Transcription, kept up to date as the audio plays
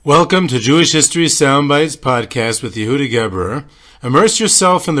Welcome to Jewish History Soundbites podcast with Yehuda Geberer. Immerse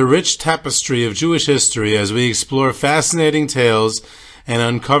yourself in the rich tapestry of Jewish history as we explore fascinating tales and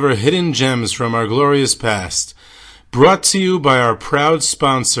uncover hidden gems from our glorious past. Brought to you by our proud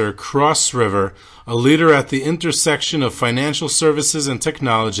sponsor, Cross River, a leader at the intersection of financial services and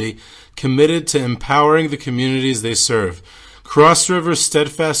technology, committed to empowering the communities they serve. Cross River's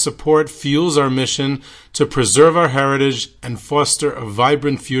steadfast support fuels our mission to preserve our heritage and foster a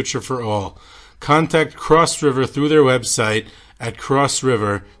vibrant future for all. Contact Cross River through their website at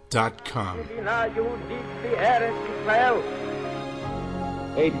crossriver.com.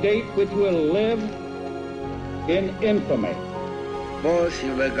 A date which will live in infamy.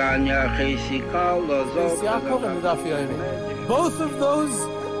 Both of those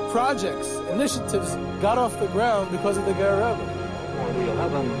projects, initiatives, got off the ground because of the Ger Rebbe. The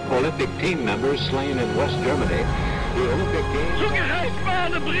 11 Olympic team members slain in West Germany. The Olympic Games. Zugerecht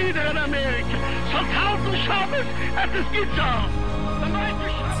waren Brüder in Amerika. Schon 1000 Shabbos hat es getan.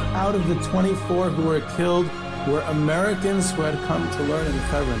 Out of the 24 who were killed were Americans who had come to learn in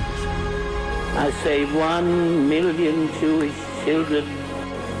Hebron. I say 1 million Jewish children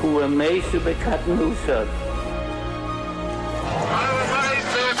who were made to be cut loose.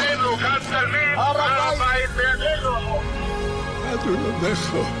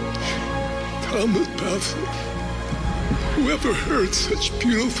 Whoever heard such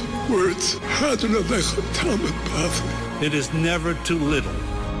beautiful words? It is never too little,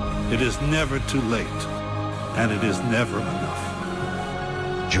 it is never too late, and it is never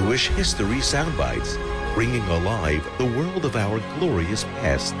enough. Jewish History Soundbites, bringing alive the world of our glorious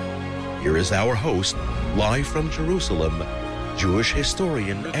past. Here is our host, live from Jerusalem, Jewish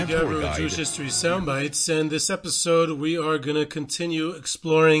historian and tour guide. Jewish History Soundbites, and this episode we are going to continue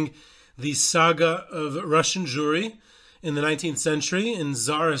exploring the saga of Russian Jewry in the 19th century in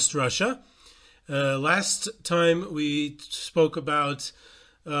Tsarist Russia. Last time we spoke about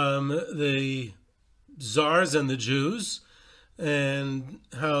the Tsars and the Jews and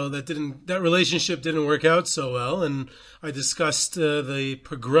how that relationship didn't work out so well, and I discussed the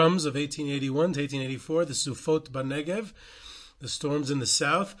pogroms of 1881 to 1884, the Sufot Banegev, the storms in the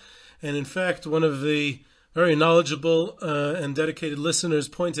south. And in fact, one of the very knowledgeable and dedicated listeners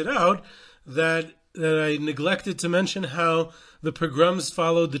pointed out that I neglected to mention how the pogroms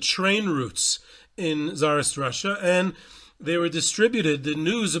followed the train routes in Tsarist Russia, and they were distributed. The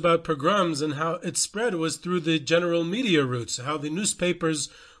news about pogroms and how it spread was through the general media routes, how the newspapers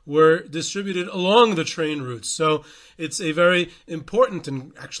were distributed along the train routes. So it's a very important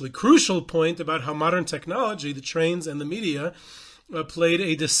and actually crucial point about how modern technology, the trains and the media, played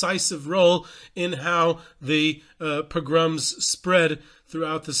a decisive role in how the pogroms spread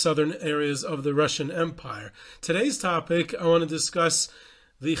throughout the southern areas of the Russian Empire. Today's topic, I want to discuss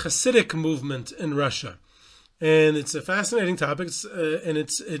the Chassidic movement in Russia. And it's a fascinating topic, and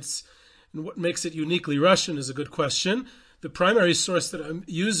it's what makes it uniquely Russian is a good question. The primary source that I'm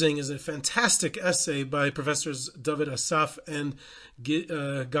using is a fantastic essay by Professors David Asaf and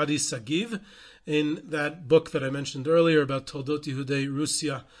Gadi Sagiv in that book that I mentioned earlier about Toldot Yehudei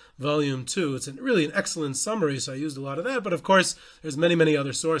Russia, Volume 2. It's really an excellent summary, so I used a lot of that. But of course, there's many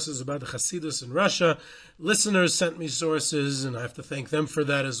other sources about the Hasidus in Russia. Listeners sent me sources, and I have to thank them for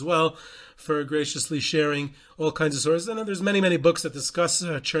that as well, for graciously sharing all kinds of sources. And there's many books that discuss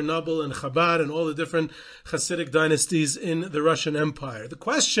Chernobyl and Chabad and all the different Hasidic dynasties in the Russian Empire. The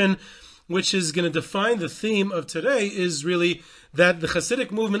question, which is going to define the theme of today, is really that the Hasidic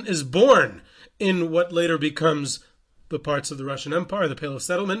movement is born in what later becomes the parts of the Russian Empire, the Pale of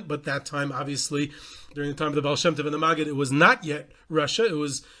Settlement, but that time, obviously, during the time of the Baal Shem Tov and the Maggid, it was not yet Russia. It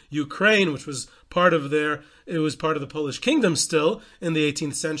was Ukraine, which was part of the Polish kingdom still in the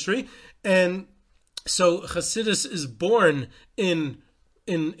 18th century. And so Hasidus is born in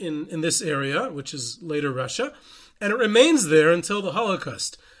this area, which is later Russia, and it remains there until the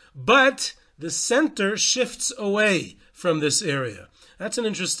Holocaust. But the center shifts away from this area. That's an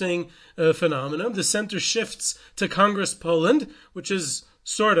interesting phenomenon. The center shifts to Congress Poland, which is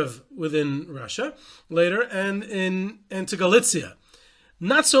sort of within Russia later, and to Galicia.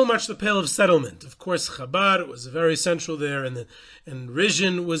 Not so much the Pale of Settlement. Of course, Chabad was very central there, and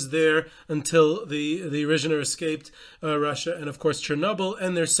Rizhin was there until the Rizhiner escaped Russia, and of course Chernobyl,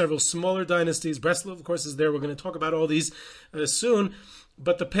 and there's several smaller dynasties. Breslov, of course, is there. We're going to talk about all these soon.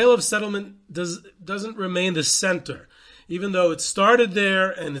 But the Pale of Settlement doesn't remain the center. Even though it started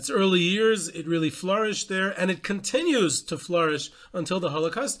there and its early years, it really flourished there, and it continues to flourish until the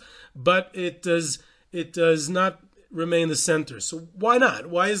Holocaust, but it does not remain the center. So why not?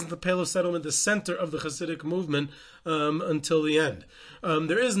 Why isn't the Pale of Settlement the center of the Chassidic movement until the end?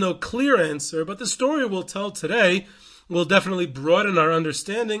 There is no clear answer, but the story we'll tell today will definitely broaden our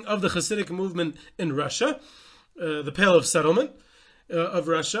understanding of the Chassidic movement in Russia, the Pale of Settlement of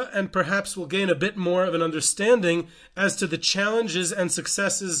Russia, and perhaps we'll gain a bit more of an understanding as to the challenges and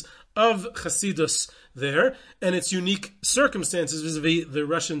successes of Chassidus there and its unique circumstances vis-a-vis the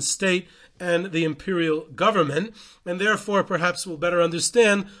Russian state and the imperial government, and therefore perhaps we'll better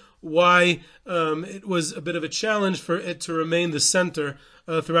understand why it was a bit of a challenge for it to remain the center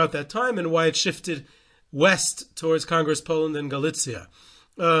throughout that time and why it shifted west towards Congress Poland and Galicia.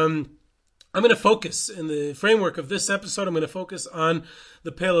 I'm going to focus, in the framework of this episode, I'm going to focus on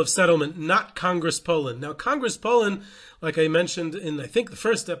the Pale of Settlement, not Congress Poland. Now, Congress Poland, like I mentioned in, I think, the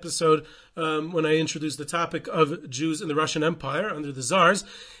first episode, when I introduced the topic of Jews in the Russian Empire under the Tsars,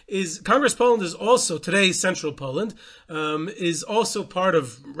 is Congress Poland is also, today Central Poland, is also part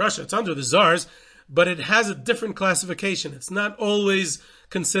of Russia. It's under the Tsars, but it has a different classification. It's not always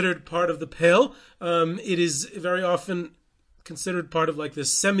considered part of the Pale. It is very often considered part of like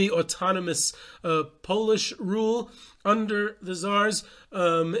this semi-autonomous Polish rule under the Tsars,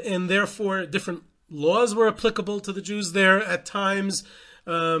 and therefore different laws were applicable to the Jews there at times,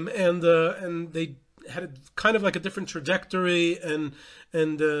 and they had kind of like a different trajectory and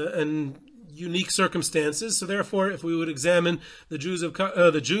unique circumstances. So therefore, if we would examine the Jews and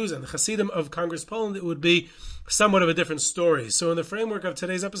the Hasidim of Congress Poland, it would be somewhat of a different story. So in the framework of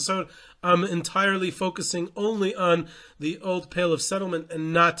today's episode, I'm entirely focusing only on the old Pale of Settlement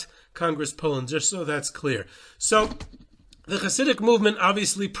and not Congress Poland, just so that's clear. So the Hasidic movement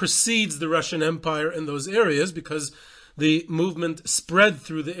obviously precedes the Russian Empire in those areas because the movement spread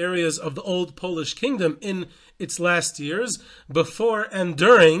through the areas of the old Polish kingdom in its last years, before and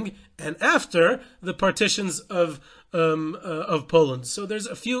during and after the partitions of Poland. So there's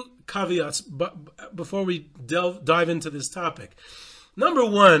a few caveats before we dive into this topic. Number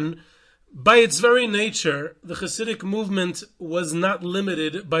one, by its very nature, the Chassidic movement was not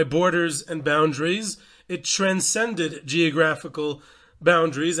limited by borders and boundaries. It transcended geographical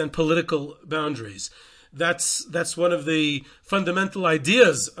boundaries and political boundaries. That's one of the fundamental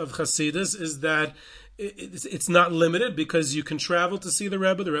ideas of Chassidus, is that it's not limited because you can travel to see the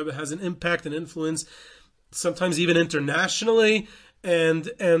Rebbe. The Rebbe has an impact and influence, sometimes even internationally, and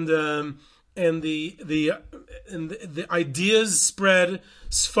the ideas spread.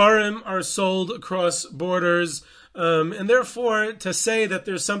 Sfarim are sold across borders, and therefore to say that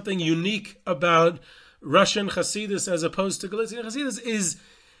there's something unique about Russian Chassidus as opposed to Galician Chassidus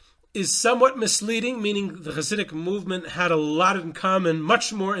is somewhat misleading, meaning the Hasidic movement had a lot in common,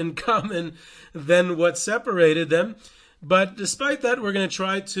 much more in common than what separated them. But despite that, we're going to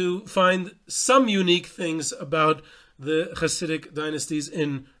try to find some unique things about the Hasidic dynasties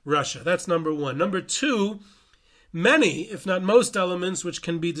in Russia. That's number one. Number two, many, if not most elements which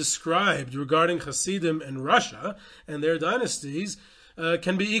can be described regarding Hasidim and Russia and their dynasties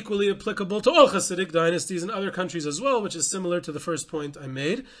can be equally applicable to all Hasidic dynasties in other countries as well, which is similar to the first point I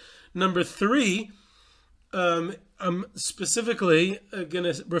made. Number three, I'm specifically going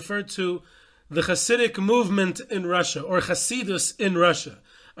to refer to the Hasidic movement in Russia, or Hasidus in Russia.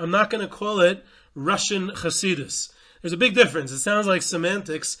 I'm not going to call it Russian Hasidus. There's a big difference. It sounds like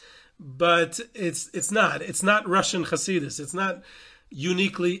semantics, but it's not. It's not Russian Hasidus. It's not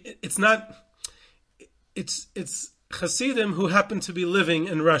uniquely. It's Hasidim who happen to be living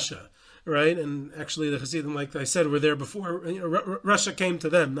in Russia. Right, and actually the Hasidim, like I said, were there before Russia came to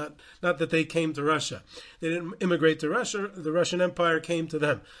them. Not that they came to Russia. They didn't immigrate to Russia. The Russian Empire came to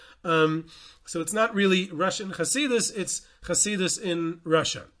them. So it's not really Russian Hasidus. It's Hasidus in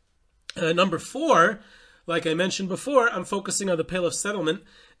Russia. Number four, like I mentioned before, I'm focusing on the Pale of Settlement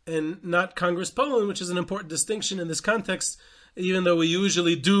and not Congress Poland, which is an important distinction in this context, even though we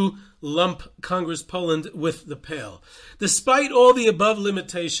usually do lump Congress Poland with the Pale. Despite all the above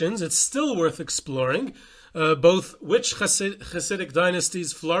limitations, it's still worth exploring both which Hasidic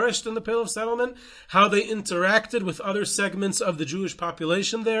dynasties flourished in the Pale of Settlement, how they interacted with other segments of the Jewish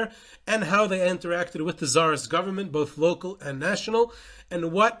population there, and how they interacted with the Tsarist government, both local and national,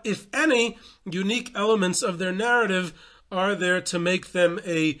 and what, if any, unique elements of their narrative are there to make them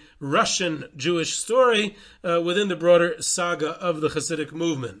a Russian Jewish story within the broader saga of the Hasidic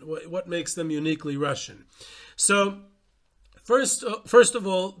movement? What makes them uniquely Russian? So, first of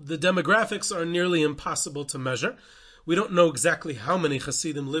all, the demographics are nearly impossible to measure. We don't know exactly how many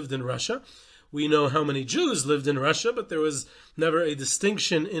Hasidim lived in Russia. We know how many Jews lived in Russia, but there was never a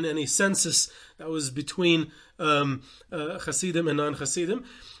distinction in any census that was between Hasidim and non-Hasidim.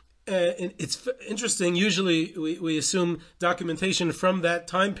 It's interesting. Usually we assume documentation from that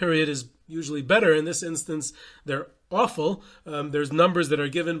time period is usually better. In this instance, they're awful. There's numbers that are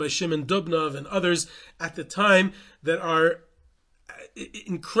given by Shimon Dubnov and others at the time that are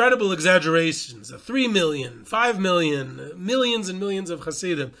incredible exaggerations. 3 million, 5 million, millions and millions of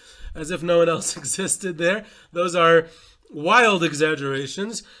Hasidim, as if no one else existed there. Those are wild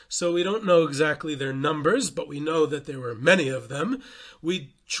exaggerations, so we don't know exactly their numbers, but we know that there were many of them.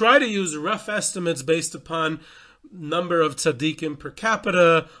 We try to use rough estimates based upon number of tzaddikim per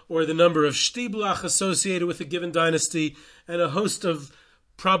capita, or the number of shtiblach associated with a given dynasty, and a host of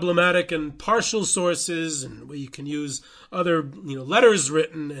problematic and partial sources, and where you can use other letters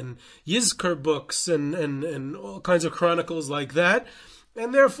written and Yizkor books and all kinds of chronicles like that.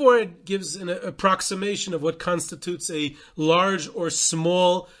 And therefore it gives an approximation of what constitutes a large or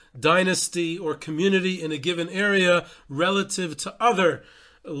small dynasty or community in a given area relative to other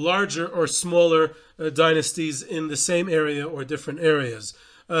larger or smaller dynasties in the same area or different areas.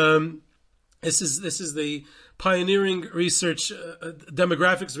 This is the pioneering research,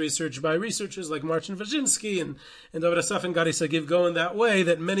 demographics research by researchers like Marcin Wajcinski and David Asaf and Gadi Sagiv go in that way,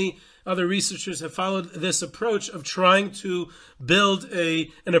 that many other researchers have followed this approach of trying to build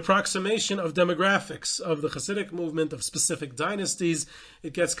an approximation of demographics of the Chassidic movement, of specific dynasties.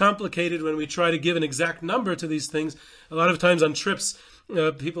 It gets complicated when we try to give an exact number to these things. A lot of times on trips,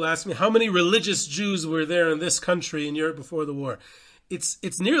 people ask me, how many religious Jews were there in this country in Europe before the war?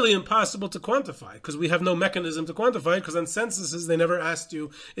 It's nearly impossible to quantify, because we have no mechanism to quantify it, because on censuses they never asked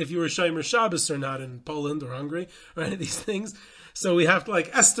you if you were Shomer Shabbos or not in Poland or Hungary or any of these things. So we have to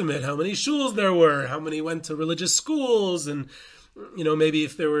estimate how many shuls there were, how many went to religious schools, and maybe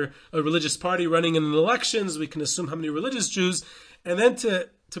if there were a religious party running in elections, we can assume how many religious Jews, and then to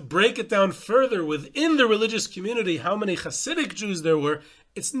break it down further within the religious community, how many Hasidic Jews there were,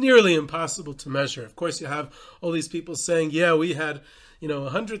 it's nearly impossible to measure. Of course, you have all these people saying, yeah, we had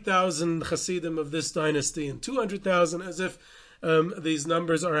 100,000 Hasidim of this dynasty and 200,000, as if these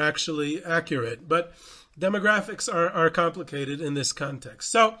numbers are actually accurate. But demographics are complicated in this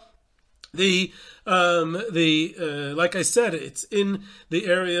context. So like I said, it's in the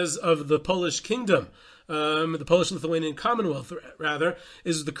areas of the Polish kingdom. The Polish-Lithuanian Commonwealth, rather,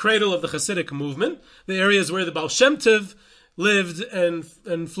 is the cradle of the Hasidic movement. The areas where the Baal Shem Tov lived and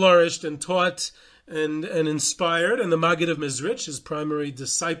flourished and taught and inspired, and the Maggid of Mezrich, his primary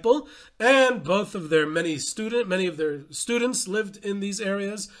disciple, and both of their many of their students lived in these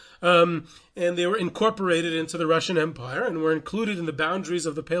areas, and they were incorporated into the Russian Empire and were included in the boundaries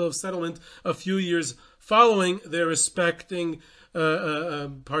of the Pale of Settlement a few years following their respecting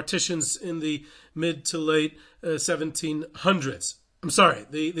partitions in the mid to late 1700s. I'm sorry,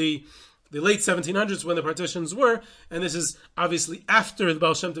 the late 1700s when the partitions were, and this is obviously after the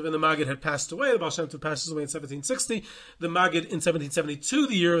Baal Shem Tov and the Maggid had passed away. The Baal Shem Tov passes away in 1760, the Maggid in 1772,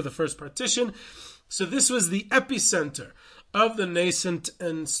 the year of the first partition. So this was the epicenter of the nascent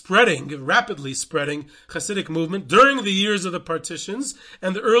and rapidly spreading Hasidic movement during the years of the partitions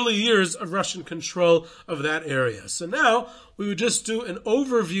and the early years of Russian control of that area. So now we would just do an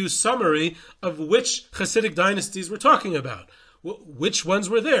overview summary of which Hasidic dynasties we're talking about. Which ones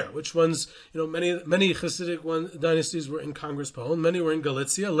were there? Which ones, many Hasidic dynasties were in Congress Poland, many were in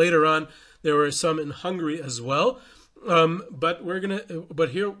Galicia. Later on, there were some in Hungary as well. But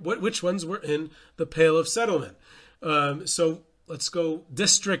here, which ones were in the Pale of Settlement? So let's go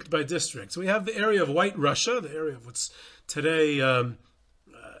district by district. So we have the area of White Russia, the area of what's today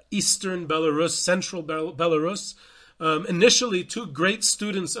eastern Belarus, central Belarus. Initially, two great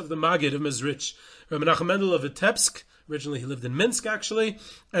students of the Maggid of Mezrich, Rabbi Menachem Mendel of Vitebsk. Originally, he lived in Minsk, actually,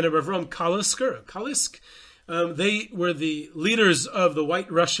 and a Rav Kalisk. They were the leaders of the White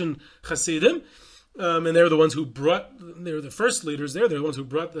Russian Hasidim, and they were the ones who they were the first leaders there. They're the ones who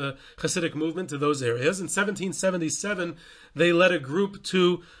brought the Hasidic movement to those areas. In 1777, they led a group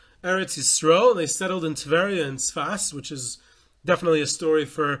to Eretz Yisrael, and they settled in Tveria and Sfas, which is definitely a story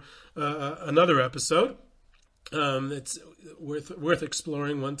for another episode. It's worth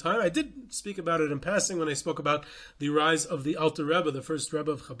exploring one time. I did speak about it in passing when I spoke about the rise of the Alter Rebbe, the first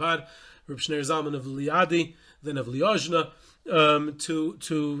Rebbe of Chabad, Reb Shneur Zalman of Liadi, then of Liozna,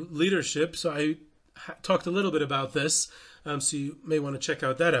 to leadership. So I talked a little bit about this. So you may want to check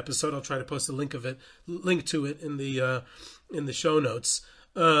out that episode. I'll try to post a link to it in the show notes.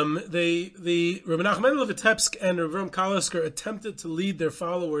 The Rabbi Menachem Mendel of Vitebsk and Rav Kalisker attempted to lead their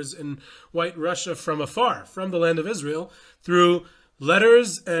followers in White Russia from afar, from the land of Israel, through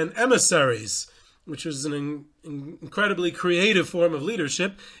letters and emissaries. which was an incredibly creative form of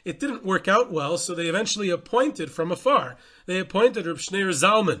leadership, it didn't work out well, so they eventually appointed from afar. They appointed Reb Shneir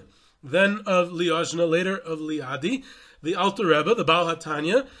Zalman, then of Liozna, later of Liadi, the Alter Rebbe, the Baal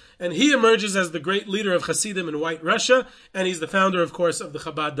HaTanya, and he emerges as the great leader of Hasidim in White Russia, and he's the founder, of course, of the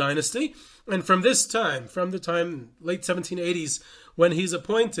Chabad dynasty. And from this time, from the time, late 1780s, when he's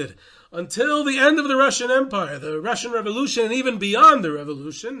appointed, until the end of the Russian Empire, the Russian Revolution, and even beyond the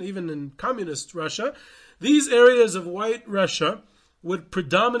revolution, even in communist Russia, these areas of White Russia would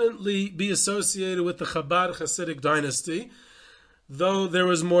predominantly be associated with the Chabad Chassidic dynasty, though there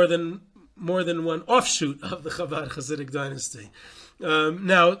was more than one offshoot of the Chabad Chassidic dynasty.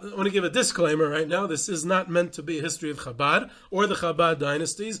 Now, I want to give a disclaimer right now. This is not meant to be a history of Chabad or the Chabad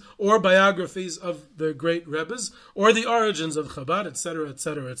dynasties or biographies of the great Rebbes or the origins of Chabad, etc.,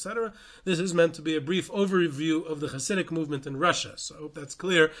 etc., etc. This is meant to be a brief overview of the Hasidic movement in Russia. So I hope that's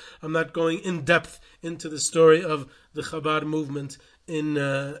clear. I'm not going in depth into the story of the Chabad movement in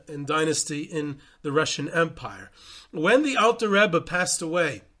dynasty in the Russian Empire. When the Alter Rebbe passed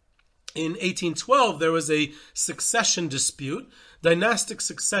away in 1812, there was a succession dispute. Dynastic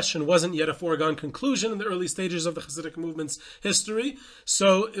succession wasn't yet a foregone conclusion in the early stages of the Hasidic movement's history,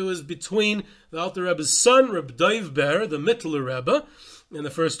 so it was between the Alter Rebbe's son, Reb Dov Ber, the Mittler Rebbe, and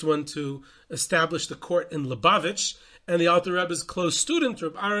the first one to establish the court in Lubavitch, and the Alter Rebbe's close student,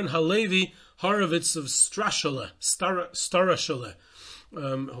 Reb Aaron Halevi Horovitz of Starashele.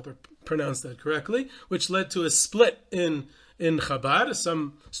 I hope I pronounced that correctly, which led to a split in Chabad.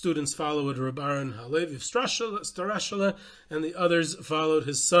 Some students followed Reb Aaron Halevi of Starashele, and the others followed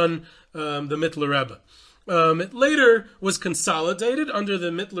his son, the Mittler Rebbe. It later was consolidated under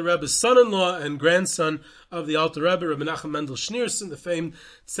the Mittler Rebbe's son-in-law and grandson of the Alter Rebbe, Reb Menachem Mendel Schneerson, the famed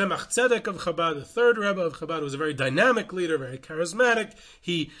Tzemach Tzedek of Chabad, the third Rebbe of Chabad, was a very dynamic leader, very charismatic.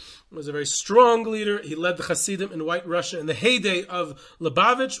 He was a very strong leader. He led the Hasidim in White Russia in the heyday of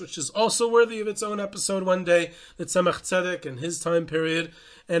Lubavitch, which is also worthy of its own episode one day, the Tzemach Tzedek and his time period.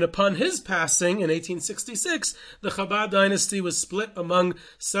 And upon his passing in 1866, the Chabad dynasty was split among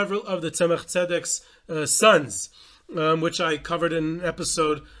several of the Tzemach Tzedek's sons, which I covered in an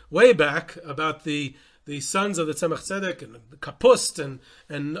episode way back about the sons of the Tzemach Tzedek and the Kapust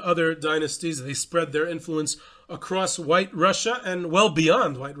and other dynasties. They spread their influence across White Russia and well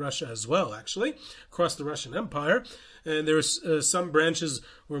beyond White Russia as well, actually, across the Russian Empire. And there was some branches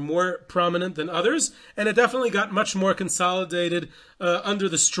were more prominent than others, and it definitely got much more consolidated under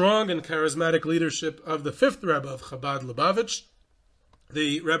the strong and charismatic leadership of the fifth Rebbe of Chabad Lubavitch,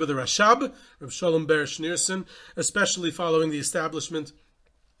 the Rebbe the Rashab, Reb Sholem Ber Schneerson, especially following the establishment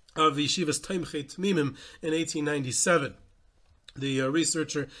of Yeshivas Tomchei Tmimim in 1897. The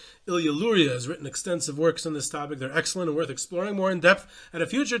researcher Ilya Luria has written extensive works on this topic. They're excellent and worth exploring more in depth at a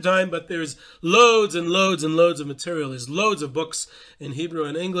future time, but there's loads and loads and loads of material. There's loads of books in Hebrew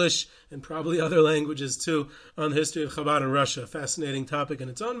and English, and probably other languages too, on the history of Chabad in Russia. Fascinating topic in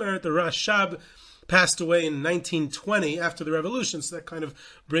its own merit. The Rashab passed away in 1920 after the revolution, so that kind of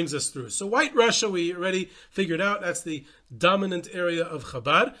brings us through. So White Russia, we already figured out, that's the dominant area of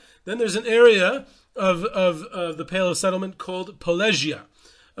Chabad. Then there's an area of the Pale of Settlement called Polesia.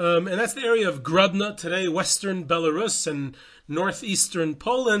 And that's the area of Grodno, today western Belarus and northeastern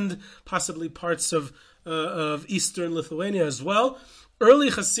Poland, possibly parts of eastern Lithuania as well. Early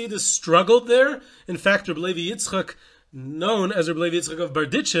Hasidus struggled there. In fact, Reb Levi Yitzchak, known as Reb Levi Yitzchak of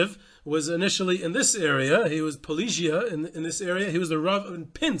Bardichev, was initially in this area. He was Polesia in this area. He was the Rav in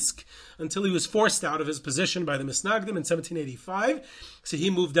Pinsk until he was forced out of his position by the Misnagdim in 1785. So he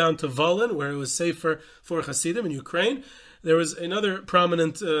moved down to Volyn, where it was safer for Hasidim in Ukraine. There was another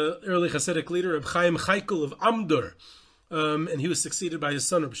prominent early Hasidic leader, Reb Chaim Chaikel of Amdur, and he was succeeded by his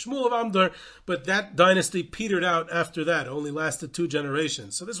son, Reb Shmuel of Amdur, but that dynasty petered out after that. It only lasted 2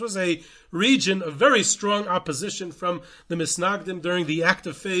 generations. So this was a region of very strong opposition from the Misnagdim during the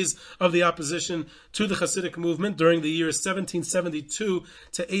active phase of the opposition to the Hasidic movement during the years 1772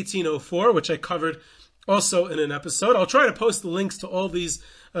 to 1804, which I covered also in an episode. I'll try to post the links to all these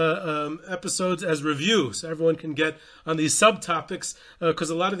episodes as review, so everyone can get on these subtopics, because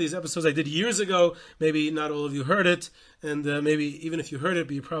a lot of these episodes I did years ago. Maybe not all of you heard it, and maybe even if you heard it,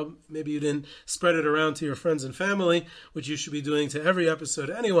 maybe you didn't spread it around to your friends and family, which you should be doing to every episode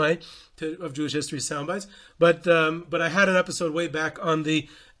anyway of Jewish History Soundbites. But I had an episode way back on the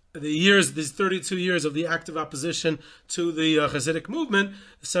years, these 32 years of the active opposition to the Chassidic movement,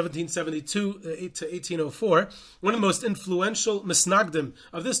 1772 to 1804. One of the most influential Misnagdim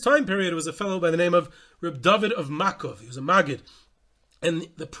of this time period was a fellow by the name of Reb David of Makov. He was a Maggid And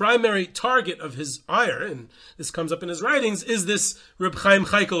the primary target of his ire, and this comes up in his writings, is this Reb Chaim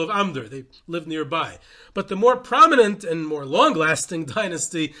Chaikel of Amdur. They live nearby. But the more prominent and more long-lasting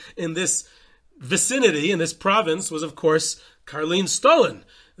dynasty in this vicinity, in this province, was, of course, Karlin Stolin.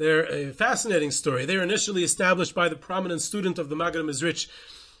 They're a fascinating story. They were initially established by the prominent student of the Maggid Mizrich,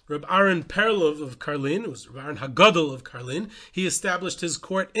 Reb Aaron Perlov of Karlin. It was Reb Aaron Hagadol of Karlin. He established his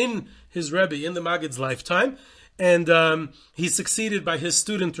court in his Rebbe in the Maggid's lifetime. And he's succeeded by his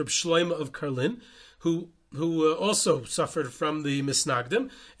student, Reb Shlomo of Karlin, who also suffered from the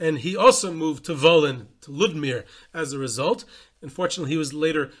Misnagdim. And he also moved to Volin, to Ludmir, as a result. Unfortunately, he was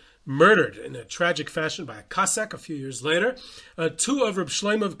later murdered in a tragic fashion by a Cossack a few years later. Two of Reb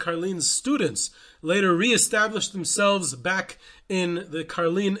Shlomo of Karlin's students later reestablished themselves back in the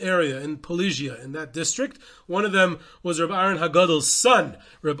Karlin area, in Polysia, in that district. One of them was Reb Aaron Hagadol's son,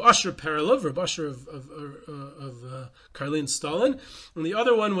 Reb Asher Perlov, Reb Asher of Karlin Stalin, and the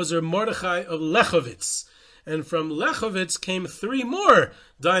other one was Reb Mordechai of Lechovitz. And from Lechovitz came three more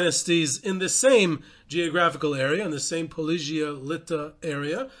dynasties in the same geographical area, in the same Polysia Lita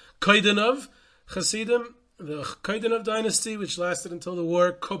area. Kaidanov Chassidim, the Kaidanov dynasty, which lasted until the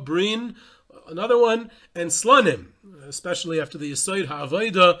war. Kobrin, another one, and Slanim, especially after the Yesod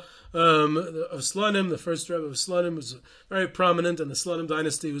HaAvodah of Slanim. The first Rebbe of Slanim was very prominent, and the Slanim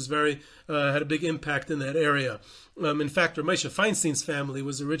dynasty was had a big impact in that area. In fact, Rav Moshe Feinstein's family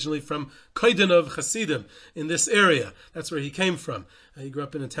was originally from Kaidanov Chassidim in this area. That's where he came from. He grew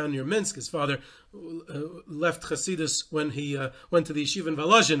up in a town near Minsk. His father left Chassidus when he went to the yeshiva in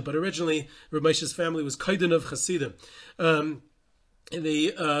Volozhin, but originally Rav Moshe's family was Kaidanov Chassidim.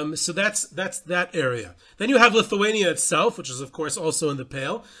 So that's that area. Then you have Lithuania itself, which is of course also in the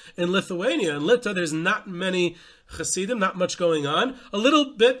Pale. In Lithuania, in Lita, there's not many Chassidim, not much going on. A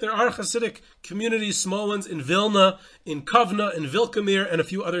little bit, there are Chassidic communities, small ones in Vilna, in Kovna, in Vilkamir, and a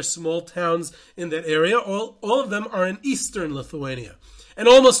few other small towns in that area. All of them are in eastern Lithuania. And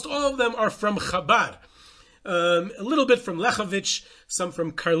almost all of them are from Chabad. A little bit from Lechovitz, some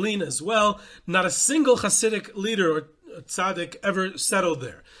from Karlin as well. Not a single Chassidic leader or tzaddik ever settled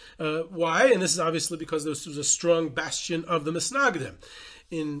there. Why? And this is obviously because this was a strong bastion of the Misnagdim.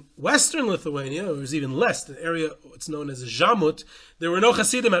 In western Lithuania, or was even less, the area what's known as Zhamut, there were no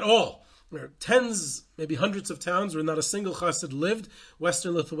Hasidim at all. There were tens, maybe hundreds of towns where not a single Chassid lived.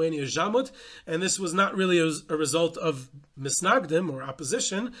 Western Lithuania, Zhamut, and this was not really a result of Misnagdim or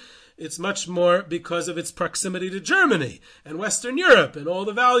opposition. It's much more because of its proximity to Germany and Western Europe and all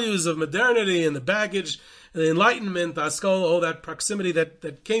the values of modernity and the baggage, the Enlightenment, the Haskell, all that proximity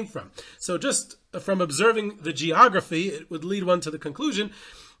that came from. So just from observing the geography, it would lead one to the conclusion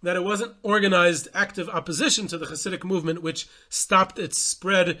that it wasn't organized, active opposition to the Hasidic movement which stopped its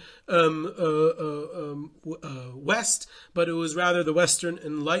spread west, but it was rather the Western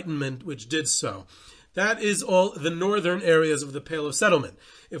Enlightenment which did so. That is all the northern areas of the Pale of Settlement.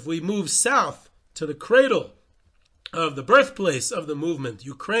 If we move south to the cradle of the birthplace of the movement,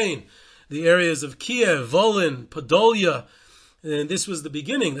 Ukraine, the areas of Kiev, Volyn, Podolia, and this was the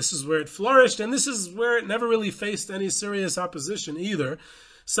beginning. This is where it flourished, and this is where it never really faced any serious opposition either.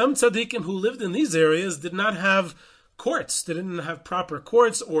 Some tzaddikim who lived in these areas did not have courts. They didn't have proper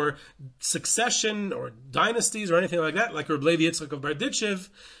courts or succession or dynasties or anything like that, like Reb Levi Yitzchak of Berditchev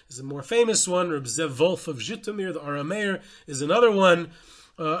is a more famous one. Reb Zev Wolf of Zhitomir, the Arameir, is another one.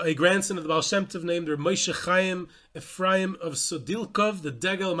 A grandson of the Baal Shem Tov named Reb Moshe Chaim Ephraim of Sodilkov, the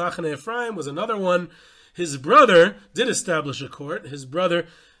Degel Machane Ephraim, was another one. His brother did establish a court. His brother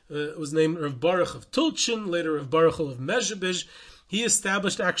was named Rav Baruch of Tulchin, later Rav Baruch of Mezhebish. He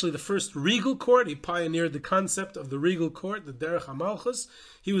established actually the first regal court. He pioneered the concept of the regal court, the Derech HaMalchus.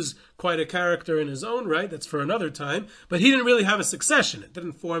 He was quite a character in his own right. That's for another time. But he didn't really have a succession. It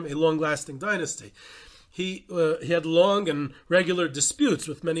didn't form a long-lasting dynasty. He had long and regular disputes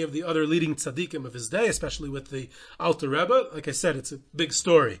with many of the other leading tzaddikim of his day, especially with the Alter Rebbe. Like I said, it's a big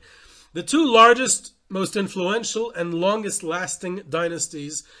story. The two largest, most influential, and longest-lasting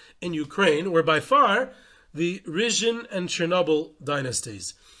dynasties in Ukraine were by far the Rizhin and Chernobyl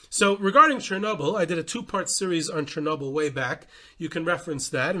dynasties. So regarding Chernobyl, I did a two-part series on Chernobyl way back. You can reference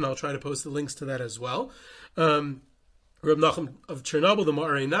that, and I'll try to post the links to that as well. Reb Nachum of Chernobyl, the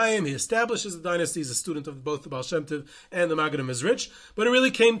Ma'arei Naim, he establishes the dynasty. He's a student of both the Baal Shem Tov and the Maggid Mizrich, but it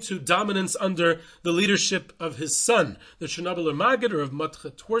really came to dominance under the leadership of his son, the Chernobyler Maggid, or of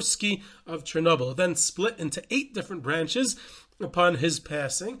Matchatworsky of Chernobyl, then split into 8 different branches upon his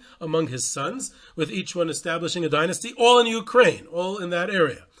passing among his sons, with each one establishing a dynasty, all in Ukraine, all in that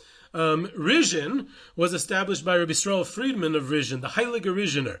area. Rizhin was established by Rabbi Yisrael Friedman of Rizhin, the Heilige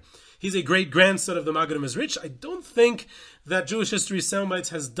Rizhiner. He's a great-grandson of the Maggid HaMezritch. I don't think that Jewish History Soundbites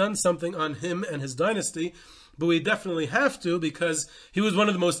has done something on him and his dynasty, but we definitely have to, because he was one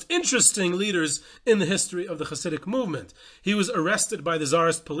of the most interesting leaders in the history of the Chassidic movement. He was arrested by the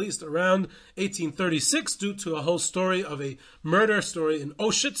Tsarist police around 1836 due to a whole story of a murder story in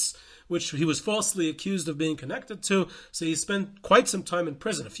Auschwitz, which he was falsely accused of being connected to. So he spent quite some time in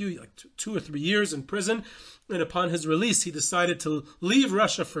prison, like 2 or 3 years in prison. And upon his release, he decided to leave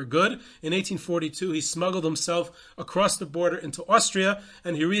Russia for good. In 1842, he smuggled himself across the border into Austria,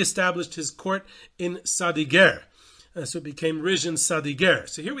 and he reestablished his court in Sadiger. So it became Rizhin Sadiger.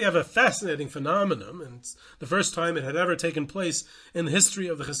 So here we have a fascinating phenomenon, and it's the first time it had ever taken place in the history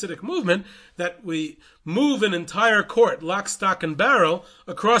of the Hasidic movement that we move an entire court, lock, stock, and barrel,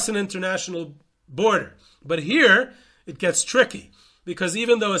 across an international border. But here, it gets tricky, because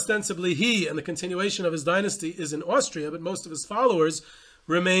even though ostensibly he and the continuation of his dynasty is in Austria, but most of his followers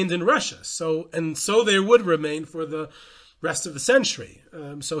remained in Russia. So they would remain for the rest of the century.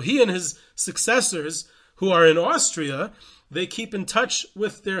 So he and his successors, who are in Austria, they keep in touch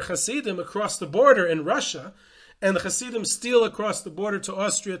with their Hasidim across the border in Russia, and the Hasidim steal across the border to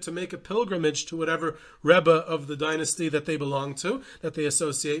Austria to make a pilgrimage to whatever Rebbe of the dynasty that they belong to, that they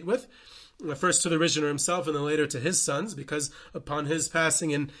associate with. First to the Rizhiner himself, and then later to his sons, because upon his passing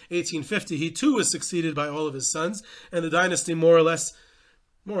in 1850, he too was succeeded by all of his sons, and the dynasty more or less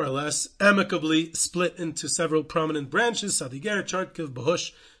amicably split into several prominent branches: Sadiger, Chartkiv,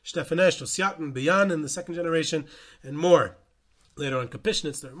 Bahush, Stefanesh, Osyatin, Bayan in the second generation, and more. Later on,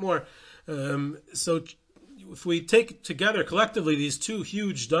 Kapushnitz, there are more. So if we take together collectively these two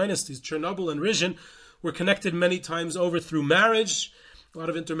huge dynasties, Chernobyl and Rizhin, were connected many times over through marriage, a lot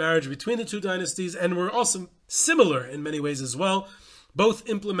of intermarriage between the two dynasties, and were also similar in many ways as well. Both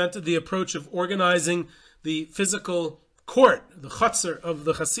implemented the approach of organizing the physical court, the chutzner of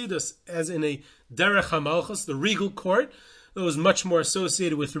the Hasidus, as in a derech hamalchus, the regal court, that was much more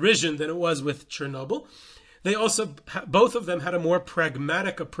associated with Rizhin than it was with Chernobyl. They also, both of them had a more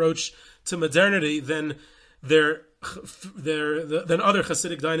pragmatic approach to modernity than than other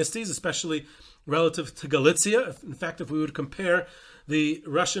Hasidic dynasties, especially relative to Galicia. In fact, if we would compare the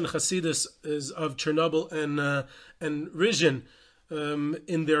Russian Hasidus of Chernobyl and Rizhin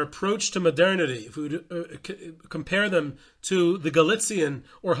in their approach to modernity, if we would compare them to the Galician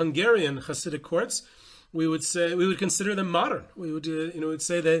or Hungarian Hasidic courts, we would consider them modern. We would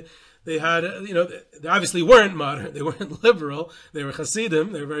say that they had, they obviously weren't modern. They weren't liberal. They were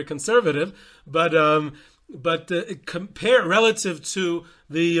Hasidim. They were very conservative. But compare relative to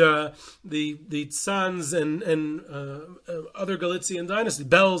the Tsans and other Galician dynasties,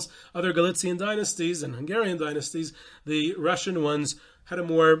 Bel's other Galician dynasties and Hungarian dynasties, the Russian ones had a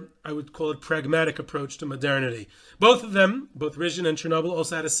more, I would call it, pragmatic approach to modernity. Both of them, both Rizhin and Chernobyl,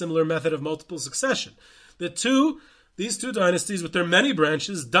 also had a similar method of multiple succession. These two dynasties, with their many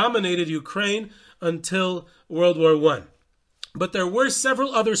branches, dominated Ukraine until World War I. But there were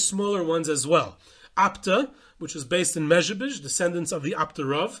several other smaller ones as well. Apta, which was based in Mezhebizh, descendants of the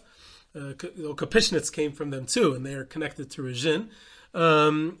Aptarov. Kapushnitz came from them too, and they are connected to Rizhin.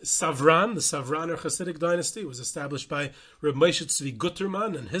 Savran, the Savraner Hasidic dynasty, was established by Reb Moshe Tzvi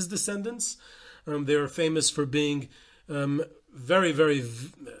Guterman and his descendants. They were famous for being very, very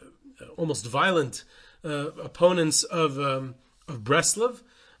almost violent opponents of Breslov,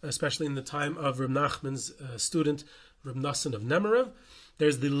 especially in the time of Reb Nachman's student, Reb Nosson of Nemerev.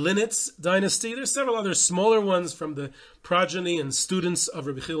 There's the Linitz dynasty. There's several other smaller ones from the progeny and students of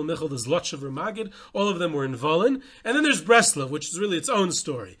Rabbi Chil Michal, the Zlotchev Ramagid. All of them were in Volin. And then there's Breslov, which is really its own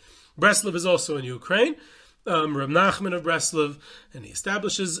story. Breslov is also in Ukraine. Reb Nachman of Breslov, and he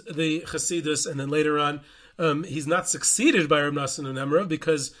establishes the Chasidus, and then later on, he's not succeeded by Reb Nosson of Nemerev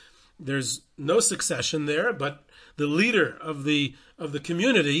because there's no succession there, but the leader of the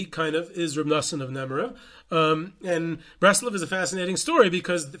community kind of is Reb Nosson of Nemerev. And Breslov is a fascinating story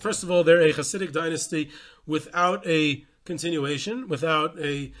because, first of all, they're a Hasidic dynasty without a continuation, without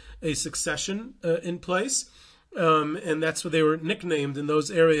a succession in place. And that's what they were nicknamed in those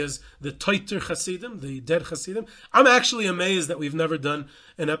areas, the Toiter Hasidim, the dead Hasidim. I'm actually amazed that we've never done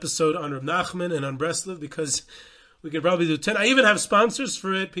an episode on Reb Nachman and on Breslov, because we could probably do 10. I even have sponsors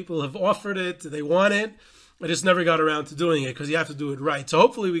for it. People have offered it. They want it. I just never got around to doing it because you have to do it right. So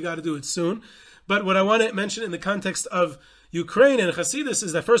hopefully we got to do it soon. But what I want to mention in the context of Ukraine and Hasidus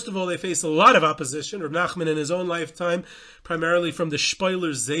is that, first of all, they face a lot of opposition. Reb Nachman in his own lifetime, primarily from the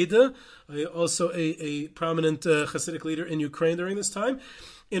Shpoiler Zayda, also a prominent Hasidic leader in Ukraine during this time.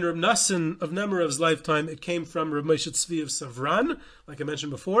 In Reb Nassan of Nemirov's lifetime, it came from Reb Moshe Tzvi of Savran, like I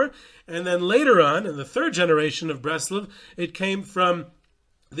mentioned before. And then later on, in the third generation of Breslov, it came from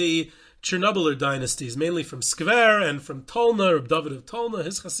the Chernobyler dynasties, mainly from Skver and from Tolna, Reb David of Tolna,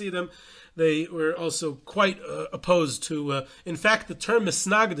 his Hasidim. They were also quite opposed to... in fact, the term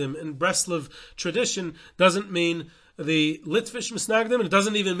Misnagdim in Breslov tradition doesn't mean the Litvish Misnagdim, and it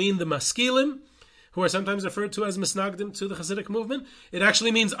doesn't even mean the Maskilim, who are sometimes referred to as Misnagdim to the Chassidic movement. It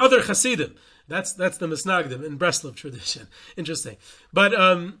actually means other Chassidim. That's the Misnagdim in Breslov tradition. Interesting. But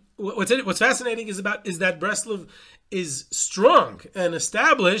what's fascinating is that Breslov is strong and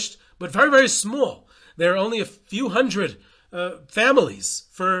established, but very, very small. There are only a few hundred families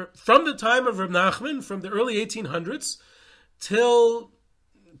from the time of Reb Nachman, from the early 1800s, till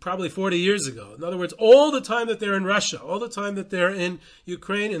probably 40 years ago. In other words, all the time that they're in Russia, all the time that they're in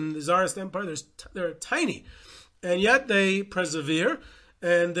Ukraine, in the Tsarist Empire, they're tiny. And yet they persevere,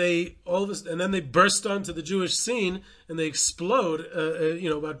 and then they burst onto the Jewish scene, and they explode,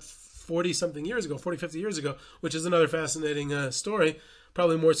 about 40-something years ago, 40, 50 years ago, which is another fascinating story,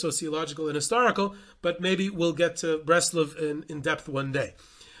 probably more sociological than historical, but maybe we'll get to Breslov in depth one day.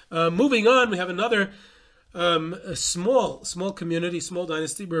 Moving on, we have another a small community, small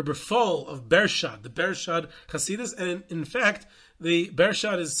dynasty, Berfol of Bershad, the Bershad Hasidus, and in fact, the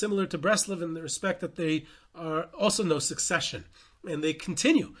Bershad is similar to Breslov in the respect that they are also no succession, and they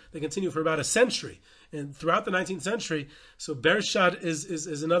continue for about a century, and throughout the 19th century. So Bershad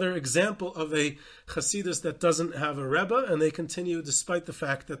is another example of a Hasidus that doesn't have a Rebbe, and they continue despite the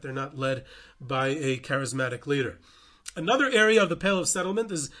fact that they're not led by a charismatic leader. Another area of the Pale of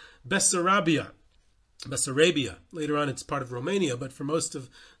Settlement is Bessarabia. Later on, it's part of Romania, but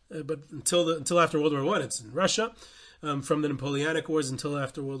until after World War I, it's in Russia. From the Napoleonic Wars until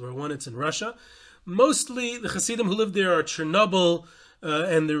after World War I, it's in Russia. Mostly, the Hasidim who live there are Chernobyl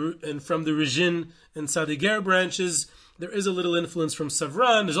and from the Rizhin and Sadiger branches. There is a little influence from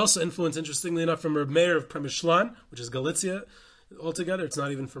Savran. There's also influence, interestingly enough, from Reb Meir of Premishlan, which is Galicia altogether. It's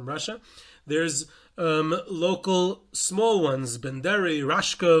not even from Russia. There's local small ones, Benderi,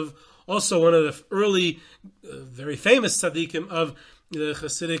 Rashkov. Also, one of the early, very famous tzaddikim of the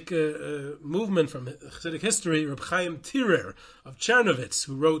Chassidic movement from Chassidic history, Reb Chaim Tirer of Chernovitz,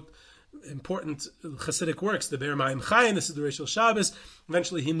 who wrote important Chassidic works, the Be'er Ma'im Chaim, the Siddur Shel Shabbos.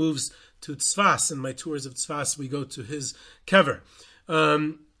 Eventually, he moves to Tzfas. In my tours of Tzfas, we go to his kever.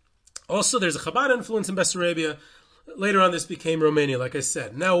 Also, there's a Chabad influence in Bessarabia. Later on, this became Romania, like I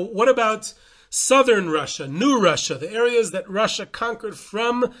said. Now, what about southern Russia, New Russia, the areas that Russia conquered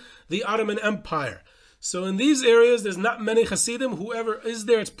from the Ottoman Empire? So in these areas, there's not many Hasidim. Whoever is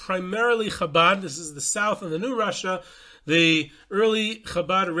there, it's primarily Chabad. This is the south and the New Russia. The early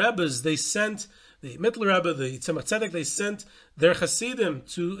Chabad Rebbes, they sent, the Mittler Rebbe, the Tzemach Tzedek, they sent their Hasidim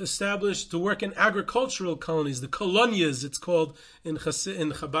to work in agricultural colonies, the kolonias, it's called in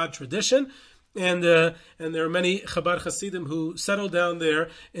Chabad tradition. And there are many Chabad Hasidim who settled down there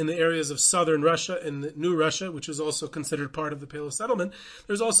in the areas of southern Russia and New Russia, which is also considered part of the Pale of Settlement.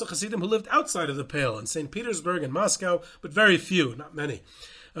 There's also Hasidim who lived outside of the Pale, in St. Petersburg and Moscow, but very few, not many.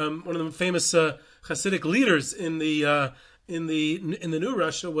 One of the famous Hasidic leaders in the New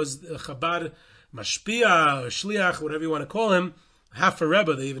Russia was Chabad Mashpia or Shliach, whatever you want to call him. Half a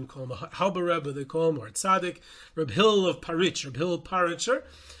Rebbe, they even call him a Halba Rebbe, they call him, or a Tzaddik. Reb Hill of Paritch, Reb Hill Paritcher.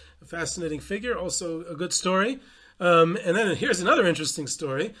 A fascinating figure, also a good story. And then here's another interesting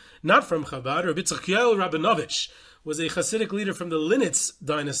story, not from Chabad. Rabbi Tzachkiel Rabinovich was a Hasidic leader from the Linitz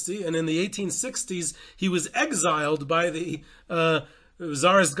dynasty, and in the 1860s, he was exiled by the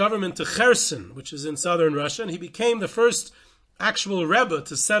Tsarist government to Kherson, which is in southern Russia, and he became the first actual Rebbe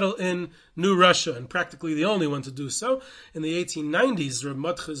to settle in New Russia, and practically the only one to do so. In the 1890s, Reb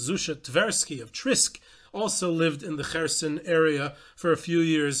Motche Zusha Tversky of Trisk also lived in the Kherson area for a few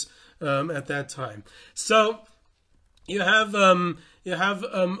years at that time. So you have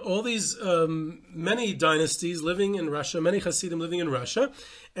all these many dynasties living in Russia, many Hasidim living in Russia,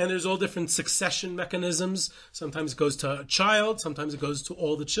 and there's all different succession mechanisms. Sometimes it goes to a child, sometimes it goes to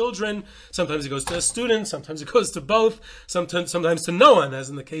all the children, sometimes it goes to a student, sometimes it goes to both, sometimes to no one, as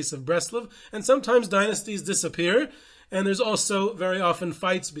in the case of Breslov, and sometimes dynasties disappear. And there's also very often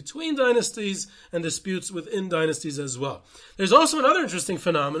fights between dynasties and disputes within dynasties as well. There's also another interesting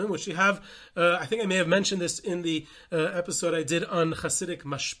phenomenon, which you have, I think I may have mentioned this in the episode I did on Chassidic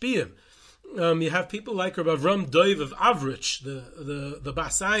Mashpiyim. You have people like Rabbi Avram Doiv of Avrich, the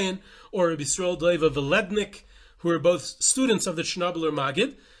Basayan, or Rabbi Yisrael Doiv of Velednik, who are both students of the Chernobyler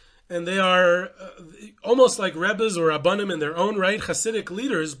Maggid. and they are almost like Rebbes or Rabbanim in their own right, Chassidic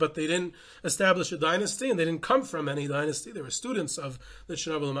leaders, but they didn't establish a dynasty, and they didn't come from any dynasty. They were students of the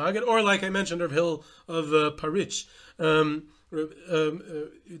Chernobyl Maggid, or like I mentioned, Rav Hill of Parich. Rav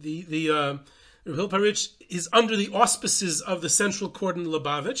Hill Parich is under the auspices of the central court in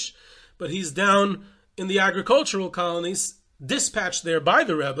Lubavitch, but he's down in the agricultural colonies, dispatched there by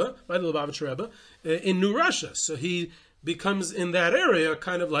the Rebbe, by the Lubavitcher Rebbe, in New Russia. So he becomes in that area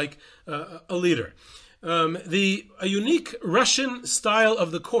kind of like a leader. A unique Russian style of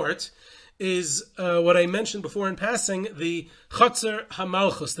the court is what I mentioned before in passing, the Chotzer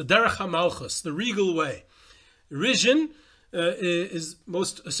HaMalchus, the Derech HaMalchus, the regal way. Rizhin is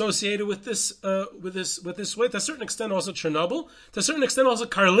most associated with this way. To a certain extent, also Chernobyl. To a certain extent, also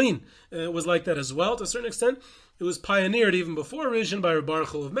Karlin was like that as well. To a certain extent, it was pioneered even before Rizhin by Reb Baruch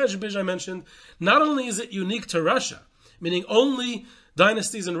Hu of Mezhebizh, I mentioned. Not only is it unique to Russia, meaning only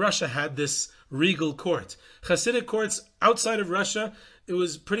dynasties in Russia had this regal court. Hasidic courts outside of Russia, it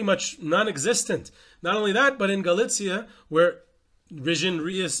was pretty much non-existent. Not only that, but in Galicia, where Rizhin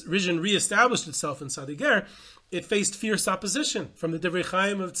reestablished itself in Sadiger, it faced fierce opposition from the Divrei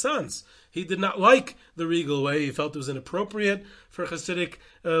Chaim of Tzanz. He did not like the regal way. He felt it was inappropriate for Hasidic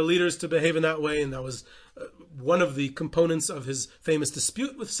leaders to behave in that way, and that was one of the components of his famous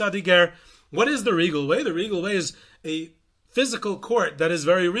dispute with Sadiger. What is the regal way? The regal way is a physical court that is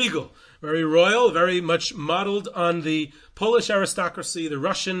very regal, very royal, very much modeled on the Polish aristocracy, the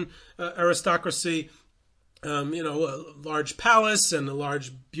Russian aristocracy. A large palace and a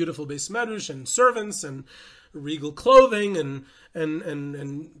large, beautiful beis medrash and servants and regal clothing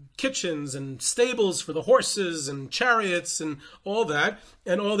and kitchens and stables for the horses and chariots and all that.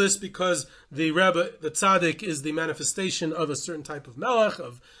 And all this because the Rebbe, the Tzaddik, is the manifestation of a certain type of melech,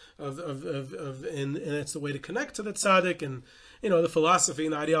 and it's the way to connect to the Tzaddik. And the philosophy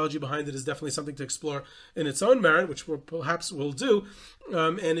and the ideology behind it is definitely something to explore in its own merit, which perhaps we'll do.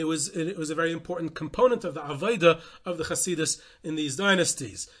 And it was a very important component of the avodah of the Hasidus in these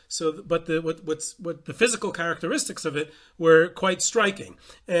dynasties. So, but what the physical characteristics of it were quite striking.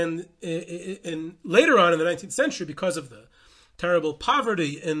 And later on in the 19th century, because of the terrible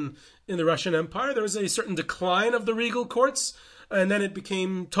poverty in the Russian Empire, there was a certain decline of the regal courts. And then it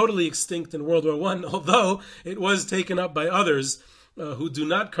became totally extinct in World War I, although it was taken up by others who do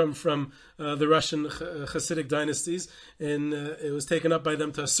not come from the Russian Hasidic dynasties, and it was taken up by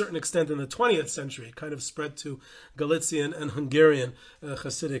them to a certain extent in the 20th century. It kind of spread to Galician and Hungarian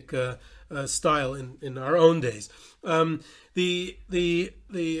Hasidic style in our own days. The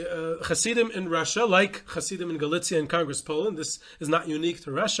Hasidim in Russia, like Hasidim in Galicia and Congress Poland, this is not unique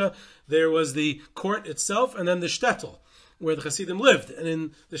to Russia. There was the court itself, and then the shtetl, where the Hasidim lived. And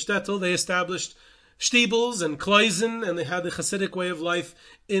in the shtetl, they established shtibels and kloisen, and they had the Hasidic way of life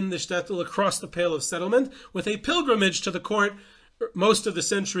in the shtetl across the Pale of Settlement, with a pilgrimage to the court. Most of the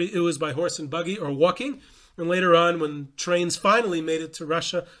century, it was by horse and buggy or walking. And later on, when trains finally made it to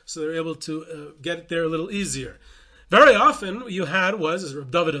Russia, so they were able to get it there a little easier. Very often, what you had was, as Reb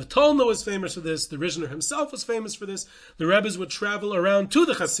David of Tolna was famous for this, the Rizhiner himself was famous for this, the Rebbes would travel around to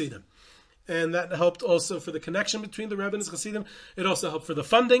the Hasidim. And that helped also for the connection between the Rebbe and his Hasidim. It also helped for the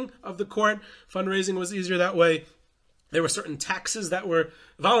funding of the court. Fundraising was easier that way. There were certain taxes that were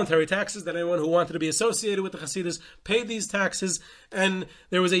voluntary taxes that anyone who wanted to be associated with the Hasidus paid these taxes. And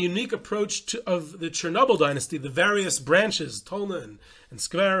there was a unique approach of the Chernobyl dynasty, the various branches, Tolna and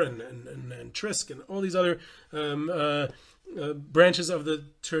Skver and Trisk and all these other branches of the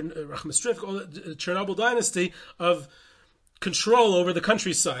Chernobyl dynasty of control over the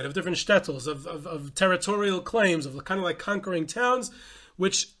countryside, of different shtetls, of territorial claims, of kind of like conquering towns,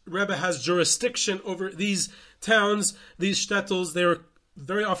 which Rebbe has jurisdiction over these towns, these shtetls. They were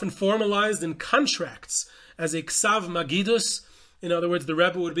very often formalized in contracts as a ksav magidus. In other words, the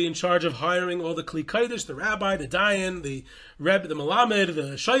Rebbe would be in charge of hiring all the kli kodesh, the rabbi, the dayan, the Rebbe, the malamed,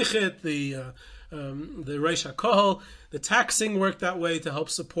 the shaychit, the Reish HaKohel. The taxing worked that way to help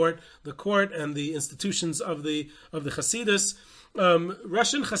support the court and the institutions of the Hasidus.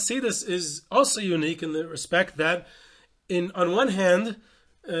 Russian Hasidus is also unique in the respect that, on one hand,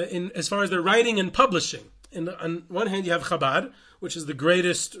 as far as their writing and publishing, on one hand you have Chabad, which is the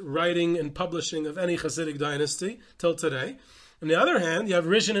greatest writing and publishing of any Hasidic dynasty till today. On the other hand, you have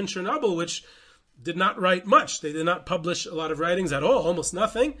Rizhin and Chernobyl, which did not write much. They did not publish a lot of writings at all, almost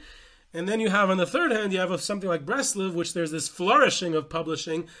nothing. And then you have, on the third hand, you have something like Breslov, which there's this flourishing of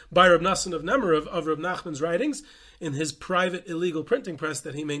publishing by Reb Nassan of Nemer of Reb Nachman's writings in his private illegal printing press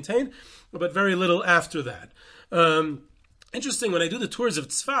that he maintained, but very little after that. Interesting, when I do the tours of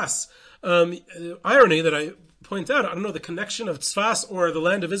Tzfas, irony that I point out, I don't know the connection of Tzfas or the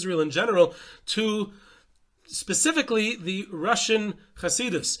land of Israel in general to specifically the Russian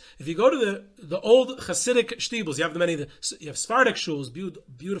Hasidus. If you go to the old Chassidic shtibels, you have you have Sephardic shuls,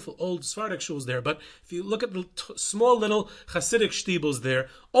 beautiful old Sephardic shuls there, but if you look at the small little Chassidic shtibels there,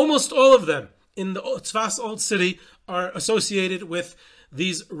 almost all of them in the Tzfas Old City are associated with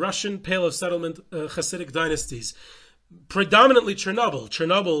these Russian Pale of Settlement Chassidic dynasties. Predominantly Chernobyl,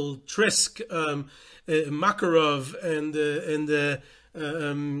 Trisk, Makarov, and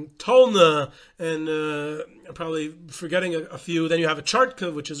Tolna, and I'm probably forgetting a few. Then you have a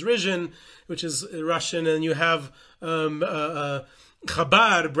Chartkov, which is Rizhin, which is Russian, and you have Chabad,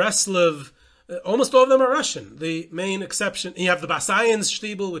 Breslov. Almost all of them are Russian. The main exception, you have the Basayan's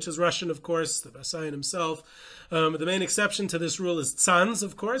Shtibel, which is Russian, of course, the Basayan himself. The main exception to this rule is Tzanz,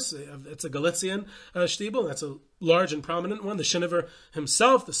 of course. It's a Galician Shtibel. That's a large and prominent one. The Shinover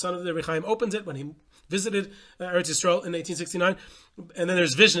himself, the son of the Rebbe Chaim, opens it when he visited Eretz Yisrael in 1869. And then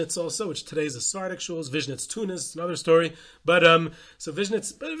there's Vizhnitz also, which today is a Sephardic shul. Vizhnitz Tunis, another story. But so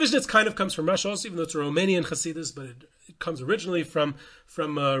Vizhnitz kind of comes from Russia also, even though it's a Romanian Hasidus, but it comes originally from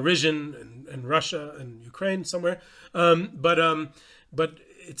Rizhin and Russia and Ukraine somewhere. But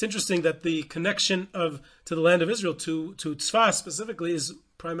it's interesting that the connection to the land of Israel, to Tzfas specifically, is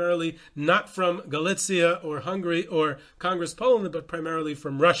primarily not from Galicia or Hungary or Congress Poland, but primarily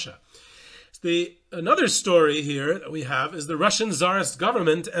from Russia. Another story here that we have is the Russian Tsarist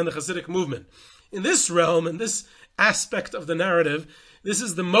government and the Hasidic movement. In this realm, in this aspect of the narrative, this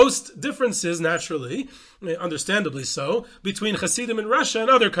is the most differences, naturally, understandably so, between Hasidim in Russia and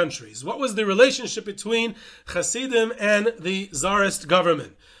other countries. What was the relationship between Hasidim and the Tsarist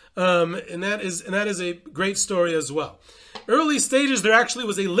government? And that is a great story as well. Early stages, there actually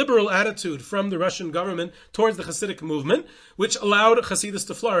was a liberal attitude from the Russian government towards the Hasidic movement, which allowed Hasidus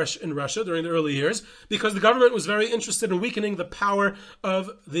to flourish in Russia during the early years, because the government was very interested in weakening the power of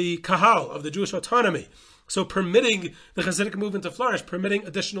the Kahal, of the Jewish autonomy. So permitting the Hasidic movement to flourish, permitting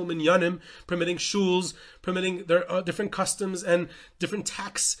additional minyanim, permitting shuls, permitting their different customs and different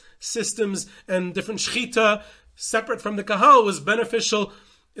tax systems and different shchita separate from the Kahal was beneficial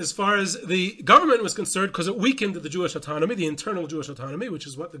as far as the government was concerned, because it weakened the Jewish autonomy, the internal Jewish autonomy, which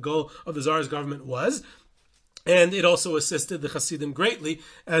is what the goal of the Tsar's government was. And it also assisted the Hasidim greatly,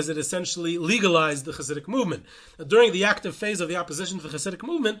 as it essentially legalized the Hasidic movement. During the active phase of the opposition to the Hasidic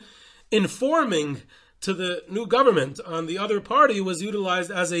movement, informing to the new government on the other party was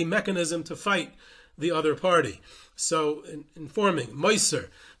utilized as a mechanism to fight the other party. So, informing, Meiser,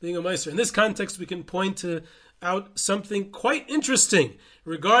 being a Meiser. In this context, we can point out something quite interesting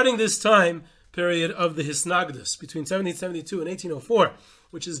regarding this time period of the Hisnagdus between 1772 and 1804,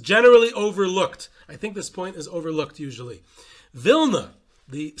 which is generally overlooked. I think this point is overlooked usually. Vilna,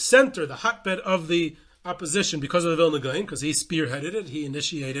 the center, the hotbed of the opposition, because of the Vilna Gaon, because he spearheaded it, he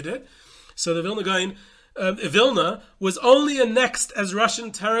initiated it. So the Vilna Gaon, Vilna was only annexed as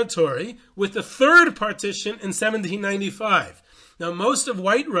Russian territory with the third partition in 1795. Now, most of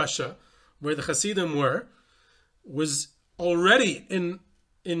White Russia, where the Hasidim were, was already in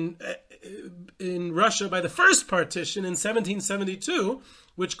Russia by the first partition in 1772,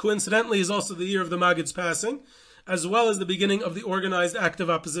 which coincidentally is also the year of the Maggid's passing, as well as the beginning of the organized active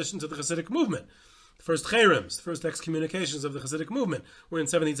opposition to the Hasidic movement. The first cherems, the first excommunications of the Hasidic movement were in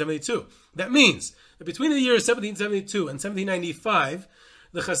 1772. That means that between the years 1772 and 1795,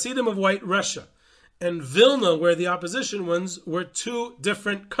 the Hasidim of White Russia and Vilna, where the opposition ones, were two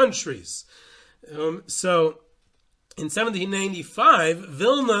different countries. So in 1795,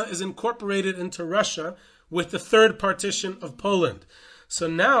 Vilna is incorporated into Russia with the third partition of Poland. So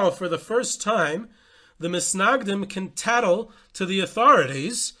now, for the first time, the Misnagdim can tattle to the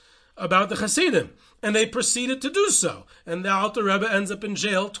authorities about the Hasidim, and they proceeded to do so. And the Alter Rebbe ends up in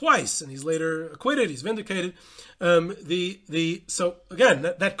jail twice, and he's later acquitted, he's vindicated. So again,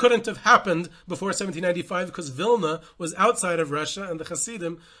 that couldn't have happened before 1795 because Vilna was outside of Russia, and the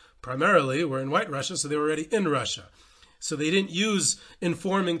Hasidim primarily were in White Russia, so they were already in Russia. So they didn't use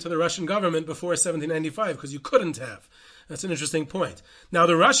informing to the Russian government before 1795 because you couldn't have. That's an interesting point. Now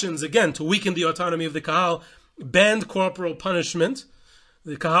the Russians, again, to weaken the autonomy of the Kahal, banned corporal punishment.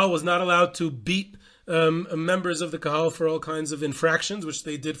 The Kahal was not allowed to beat members of the Kahal for all kinds of infractions, which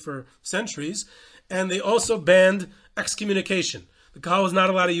they did for centuries. And they also banned excommunication. The Kahal was not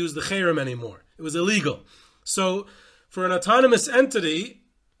allowed to use the cherem anymore. It was illegal. So for an autonomous entity,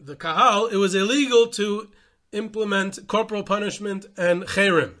 the Kahal, it was illegal to implement corporal punishment and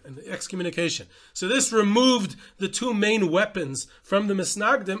cherem, and excommunication. So this removed the two main weapons from the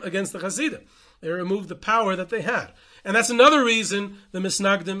Misnagdim against the Hasidim. They removed the power that they had. And that's another reason the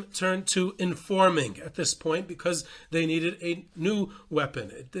Misnagdim turned to informing at this point, because they needed a new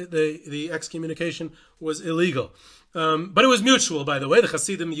weapon. The excommunication was illegal. But it was mutual, by the way. The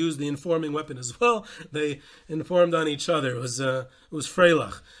Chassidim used the informing weapon as well. They informed on each other. It was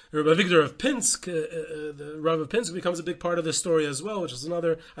Freilach. Rabbi Victor of Pinsk, the Rav of Pinsk, becomes a big part of this story as well, which is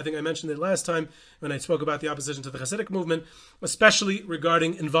another, I think I mentioned it last time when I spoke about the opposition to the Chassidic movement, especially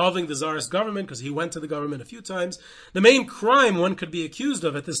regarding involving the Tsarist government, because he went to the government a few times. The main crime one could be accused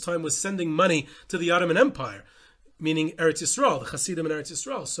of at this time was sending money to the Ottoman Empire, meaning Eretz Yisrael, the Chassidim in Eretz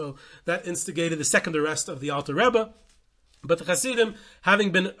Yisrael. So that instigated the second arrest of the Alter Rebbe. But the Chassidim, having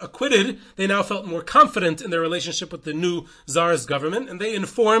been acquitted, they now felt more confident in their relationship with the new Tsarist government, and they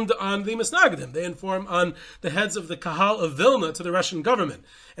informed on the Misnagdim. They informed on the heads of the Kahal of Vilna to the Russian government.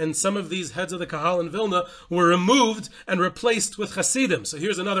 And some of these heads of the Kahal in Vilna were removed and replaced with Chassidim. So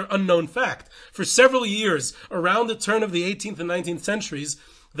here's another unknown fact. For several years, around the turn of the 18th and 19th centuries,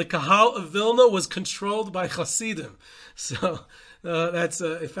 the Kahal of Vilna was controlled by Chassidim. So that's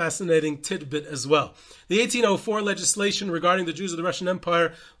a fascinating tidbit as well. The 1804 legislation regarding the Jews of the Russian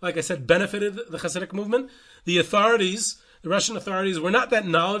Empire, like I said, benefited the Chassidic movement. The Russian authorities were not that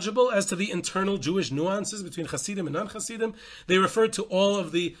knowledgeable as to the internal Jewish nuances between Chassidim and non-Chassidim. They referred to all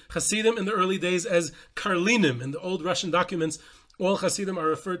of the Chassidim in the early days as Karlinim. In the old Russian documents, all Chassidim are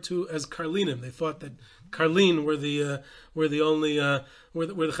referred to as Karlinim. They thought that Karlin were the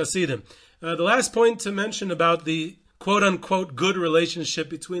Chassidim. The last point to mention about the quote-unquote good relationship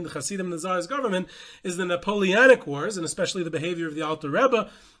between the Chassidim and the Tsarist government is the Napoleonic Wars, and especially the behavior of the Alter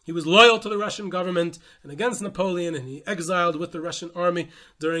Rebbe. He was loyal to the Russian government and against Napoleon, and he exiled with the Russian army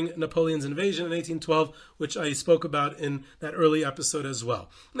during Napoleon's invasion in 1812, which I spoke about in that early episode as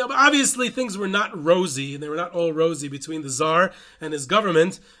well. Now, but obviously things were not rosy, and they were not all rosy between the Tsar and his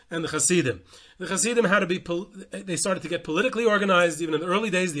government and the Chassidim. The Chassidim they started to get politically organized even in the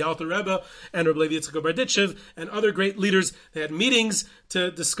early days. The Alter Rebbe and Rabbi Levi Yitzchak Berditchev and other great leaders, they had meetings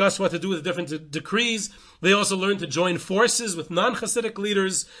to discuss what to do with different decrees. They also learned to join forces with non-Chassidic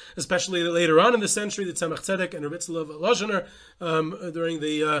leaders, especially later on in the century, the Tzemach Tzedek and Rabbi Tzlav Lozhener during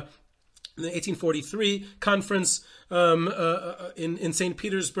the 1843 conference in St.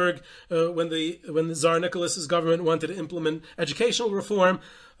 Petersburg, when the Tsar Nicholas's government wanted to implement educational reform.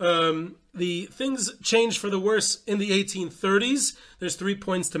 The things changed for the worse in the 1830s. There's 3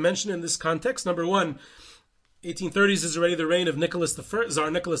 points to mention in this context. Number one, 1830s is already the reign of Tsar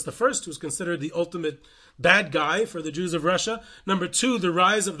Nicholas I, who's considered the ultimate bad guy for the Jews of Russia. Number two, the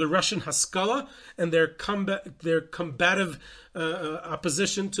rise of the Russian Haskalah and their combative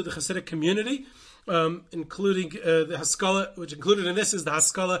opposition to the Hasidic community, including the Haskalah, which included in this is the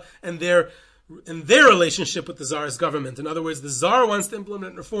Haskalah and their relationship with the Tsarist government. In other words, the Tsar wants to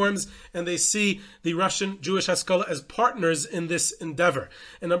implement reforms, and they see the Russian Jewish Haskalah as partners in this endeavor.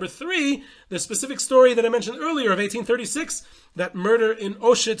 And number three, the specific story that I mentioned earlier of 1836, that murder in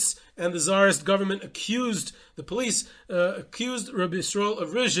Auschwitz, and the Tsarist government accused Rabbi Yisrael of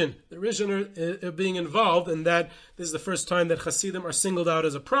Rizhin, the Rizhiner being involved, and that this is the first time that Hasidim are singled out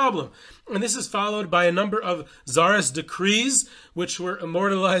as a problem. And this is followed by a number of Tsarist decrees, which were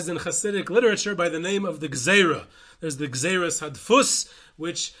immortalized in Hasidic literature by the name of the Gzeira. There's the Gzeiras Hadfus,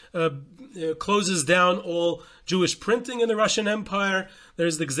 which closes down all Jewish printing in the Russian Empire.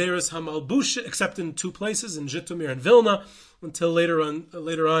 There's the Gzeiras Hamalbush, except in two places, in Zhitomir and Vilna, until later on,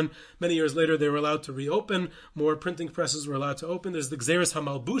 many years later, they were allowed to reopen. More printing presses were allowed to open. There's the Gzeiras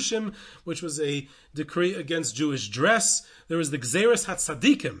Hamalbushim, which was a decree against Jewish dress. There was the Gzeiras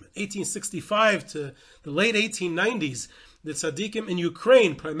Hatzadikim, 1865 to the late 1890s. The tzaddikim in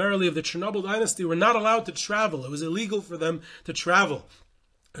Ukraine, primarily of the Chernobyl dynasty, were not allowed to travel. It was illegal for them to travel.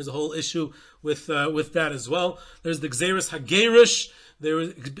 There's a whole issue with that as well. There's the Gzeiras Hagerush.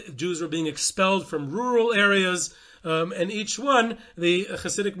 Jews were being expelled from rural areas. And each one, the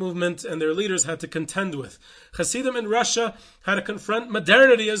Hasidic movement and their leaders had to contend with. Hasidim in Russia had to confront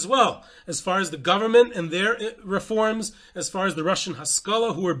modernity as well, as far as the government and their reforms, as far as the Russian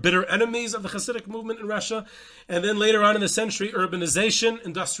Haskalah, who were bitter enemies of the Hasidic movement in Russia. And then later on in the century, urbanization,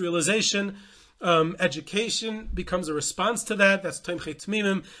 industrialization, education becomes a response to that. That's Tomchei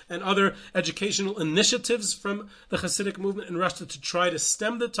Tmimim and other educational initiatives from the Hasidic movement in Russia to try to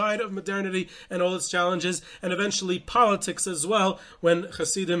stem the tide of modernity and all its challenges, and eventually politics as well, when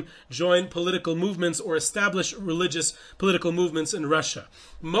Hasidim join political movements or establish religious political movements in Russia.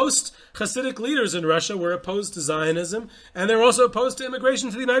 Most Hasidic leaders in Russia were opposed to Zionism, and they're also opposed to immigration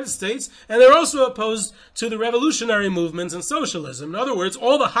to the United States, and they're also opposed to the revolutionary movements and socialism. In other words,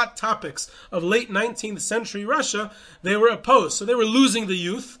 all the hot topics of late 19th century Russia, they were opposed. So they were losing the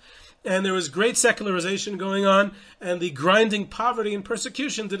youth, and there was great secularization going on, and the grinding poverty and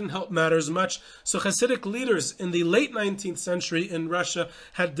persecution didn't help matters much. So Hasidic leaders in the late 19th century in Russia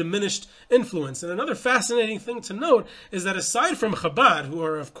had diminished influence. And another fascinating thing to note is that aside from Chabad, who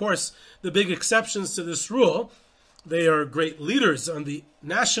are of course the big exceptions to this rule, they are great leaders on the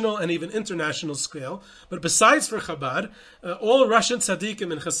national and even international scale. But besides for Chabad, all Russian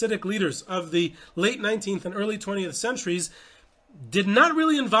tzaddikim and Hasidic leaders of the late 19th and early 20th centuries did not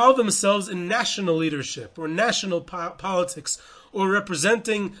really involve themselves in national leadership or national politics or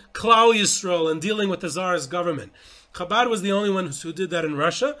representing Klal Yisrael and dealing with the Tsar's government. Chabad was the only one who did that in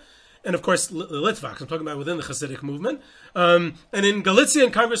Russia. And of course, the Litvaks, I'm talking about within the Hasidic movement. And in Galicia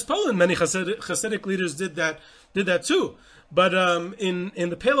and Congress Poland, many Hasidic leaders did that too. But in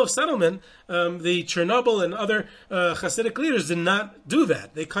the Pale of Settlement, the Chernobyl and other Hasidic leaders did not do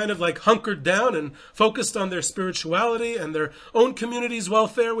that. They kind of like hunkered down and focused on their spirituality and their own community's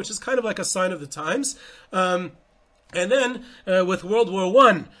welfare, which is kind of like a sign of the times. And then with World War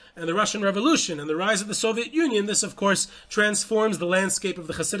I and the Russian Revolution and the rise of the Soviet Union, this of course transforms the landscape of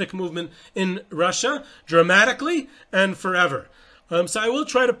the Hasidic movement in Russia dramatically and forever. So I will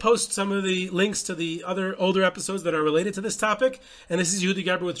try to post some of the links to the other older episodes that are related to this topic. And this is Yehuda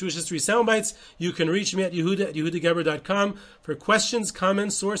Geber with Jewish History Soundbites. You can reach me at yehuda@yehudageber.com for questions,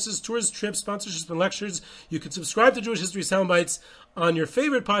 comments, sources, tours, trips, sponsorships, and lectures. You can subscribe to Jewish History Soundbites on your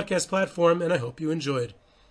favorite podcast platform, and I hope you enjoyed.